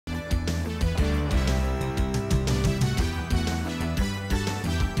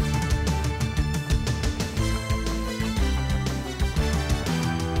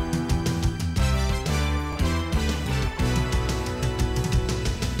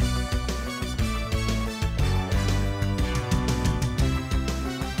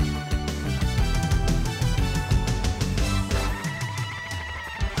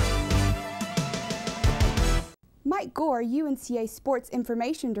Gore, UNCA Sports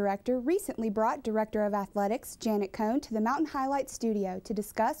Information Director, recently brought Director of Athletics Janet Cohn to the Mountain Highlight Studio to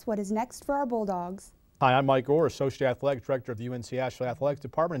discuss what is next for our Bulldogs. Hi, I'm Mike Gore, Associate Athletic Director of the UNC Asheville Athletics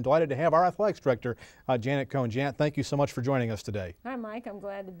Department, and delighted to have our Athletics Director, Janet Cohn. Janet, thank you so much for joining us today. Hi, Mike. I'm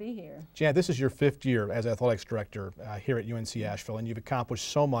glad to be here. Janet, this is your 5th year as Athletics Director here at UNC Asheville, and you've accomplished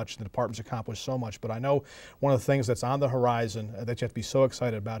so much, the department's accomplished so much, but I know one of the things that's on the horizon that you have to be so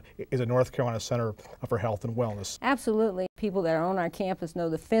excited about is a North Carolina Center for Health and Wellness. Absolutely. People that are on our campus know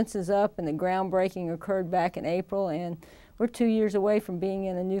the fence is up and the groundbreaking occurred back in April, and we're 2 years away from being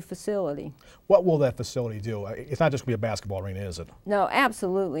in a new facility. What will that facility do? It's not just going to be a basketball arena, is it? No,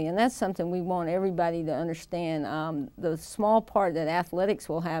 absolutely, and that's something we want everybody to understand. The small part that athletics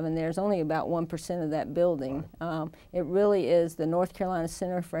will have in there is only about 1% of that building. Right. It really is the North Carolina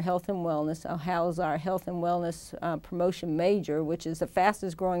Center for Health and Wellness. I'll house our health and wellness promotion major, which is the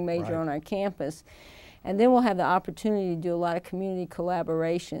fastest growing major on our campus. And then we'll have the opportunity to do a lot of community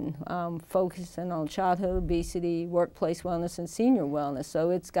collaboration, focusing on childhood obesity, workplace wellness, and senior wellness.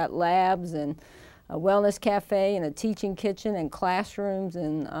 So it's got labs and a wellness cafe and a teaching kitchen and classrooms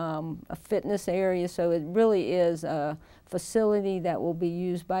and a fitness area. So it really is a facility that will be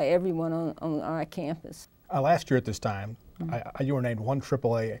used by everyone on our campus. Last year at this time, you were named one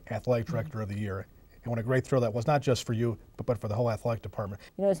AAA Athletic Director of the Year. And what a great thrill that was, not just for you, but for the whole athletic department.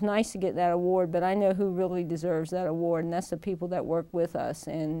 You know, it's nice to get that award, but I know who really deserves that award, and that's the people that work with us.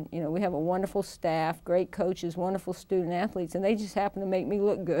 And, you know, we have a wonderful staff, great coaches, wonderful student athletes, and they just happen to make me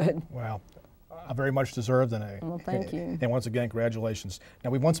look good. Well, very much deserved, and well, thank you. And once again, congratulations. Now,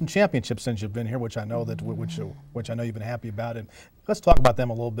 we've won some championships since you've been here, which I know that which I know you've been happy about. And let's talk about them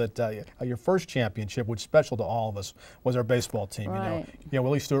a little bit. Your first championship, which is special to all of us, was our baseball team. Right. You know,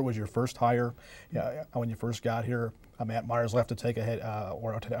 Willie Stewart was your first hire when you first got here. Matt Myers left to take take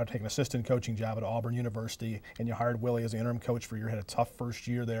an assistant coaching job at Auburn University, and you hired Willie as the interim coach for your. Had a tough first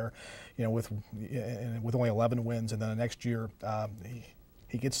year there, you know, with only 11 wins, and then the next year.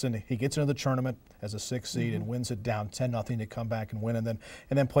 He gets into the tournament as a 6th seed and wins it down 10-0 to come back and win, and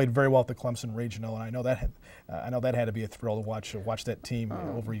then played very well at the Clemson Regional. And I know that had to be a thrill to watch that team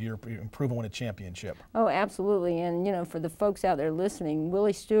over a year improve and win a championship. Oh, absolutely. And you know, for the folks out there listening,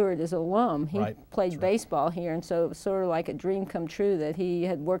 Willie Stewart is an alum. He played baseball here, and so it was sort of like a dream come true that he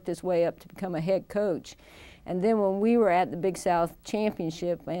had worked his way up to become a head coach. And then when we were at the Big South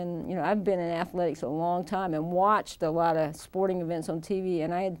Championship, and you know, I've been in athletics a long time and watched a lot of sporting events on TV,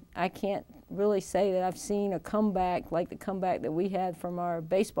 and I can't really say that I've seen a comeback like the comeback that we had from our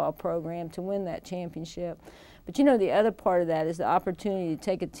baseball program to win that championship. But you know, the other part of that is the opportunity to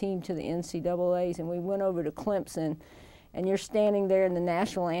take a team to the NCAAs, and we went over to Clemson. And you're standing there and the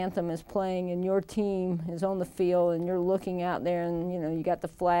national anthem is playing and your team is on the field and you're looking out there and you know, you got the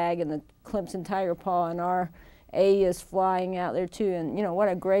flag and the Clemson Tiger Paw and our A is flying out there too. And you know, what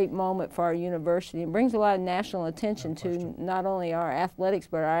a great moment for our university. It brings a lot of national attention to not only our athletics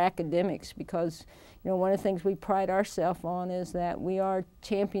but our academics, because you know, one of the things we pride ourselves on is that we are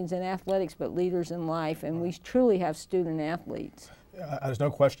champions in athletics but leaders in life, and we truly have student athletes. There's no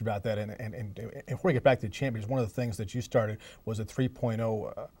question about that, and before we get back to the champions, one of the things that you started was a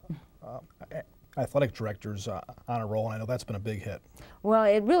 3.0 athletic directors honor roll, and I know that's been a big hit. Well,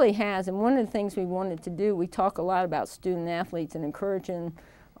 it really has, and one of the things we wanted to do, we talk a lot about student athletes and encouraging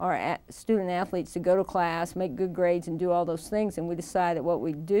our student athletes to go to class, make good grades, and do all those things, and we decided what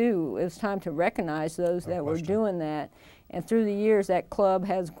we'd do, it was time to recognize those that were doing that. And through the years, that club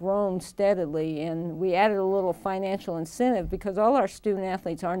has grown steadily, and we added a little financial incentive because all our student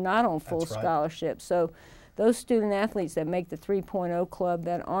athletes are not on full scholarship. So those student athletes that make the 3.0 club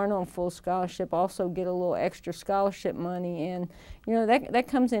that aren't on full scholarship also get a little extra scholarship money, and you know, that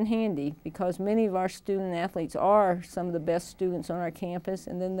comes in handy because many of our student athletes are some of the best students on our campus,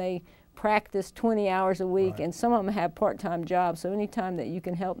 and then they practice 20 hours a week, and some of them have part-time jobs, so anytime that you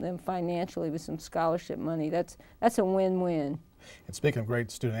can help them financially with some scholarship money, that's a win-win. And speaking of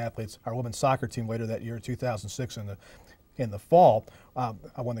great student athletes, our women's soccer team later that year, 2006, in the fall,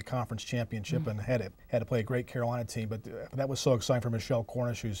 I won the conference championship and had to play a great Carolina team, but that was so exciting for Michelle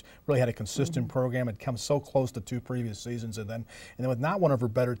Cornish, who's really had a consistent program and come so close to 2 previous seasons, and then with not one of her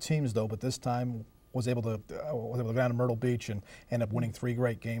better teams though, but this time was able to go down to Myrtle Beach and end up winning 3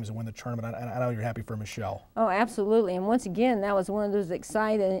 great games and win the tournament. I know you're happy for Michelle. Oh, absolutely. And once again, that was one of those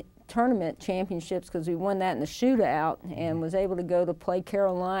exciting tournament championships because we won that in the shootout and was able to go to play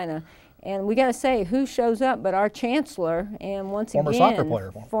Carolina. And we got to say, who shows up but our chancellor, and once again,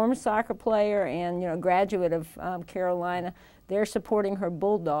 former soccer player and you know, graduate of Carolina. They're supporting her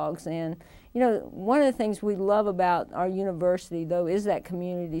Bulldogs, and You know, one of the things we love about our university, though, is that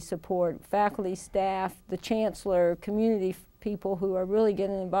community support. Faculty, staff, the chancellor, community people who are really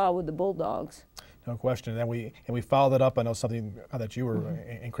getting involved with the Bulldogs. No question. And we followed it up. I know something that you were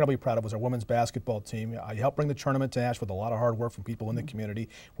incredibly proud of was our women's basketball team. You helped bring the tournament to Asheville with a lot of hard work from people in the community.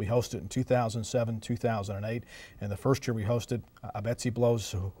 We hosted in 2007, 2008, and the first year we hosted, Betsy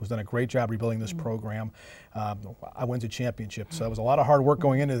Blows, who's done a great job rebuilding this program, I wins a championship. So it was a lot of hard work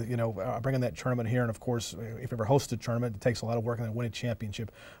going into bringing that tournament here. And of course, if you ever hosted a tournament, it takes a lot of work, and then win a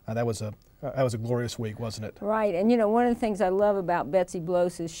championship. That was a glorious week, wasn't it? Right, and you know, one of the things I love about Betsy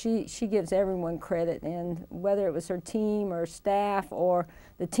Blows is she gives everyone credit, and whether it was her team or staff or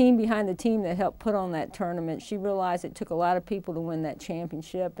the team behind the team that helped put on that tournament, she realized it took a lot of people to win that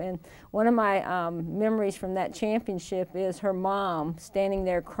championship. And one of my memories from that championship is her mom standing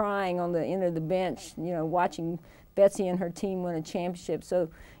there crying on the end of the bench, you know, watching Betsy and her team win a championship. So,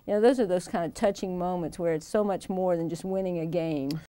 you know, those are those kind of touching moments where it's so much more than just winning a game.